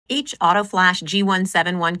Each Otoflash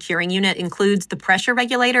G171 curing unit includes the pressure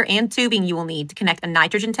regulator and tubing you will need to connect a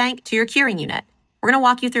nitrogen tank to your curing unit. We're going to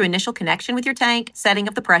walk you through initial connection with your tank, setting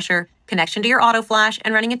up the pressure, connection to your Otoflash,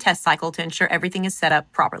 and running a test cycle to ensure everything is set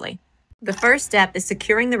up properly. The first step is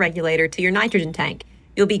securing the regulator to your nitrogen tank.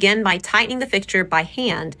 You'll begin by tightening the fixture by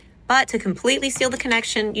hand, but to completely seal the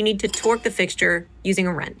connection, you need to torque the fixture using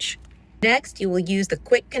a wrench. Next, you will use the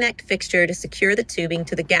quick connect fixture to secure the tubing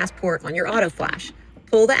to the gas port on your Otoflash.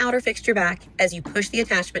 Pull the outer fixture back as you push the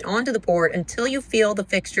attachment onto the port until you feel the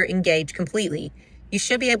fixture engage completely. You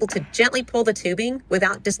should be able to gently pull the tubing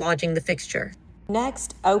without dislodging the fixture.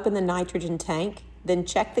 Next, open the nitrogen tank, then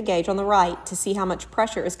check the gauge on the right to see how much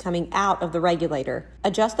pressure is coming out of the regulator.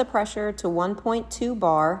 Adjust the pressure to 1.2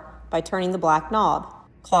 bar by turning the black knob.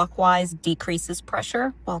 Clockwise decreases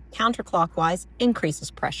pressure, while counterclockwise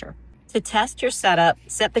increases pressure. To test your setup,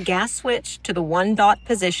 set the gas switch to the 1 dot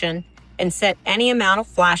position and set any amount of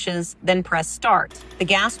flashes, then press start. The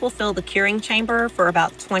gas will fill the curing chamber for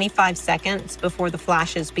about 25 seconds before the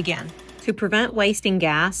flashes begin. To prevent wasting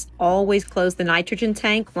gas, always close the nitrogen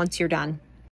tank once you're done.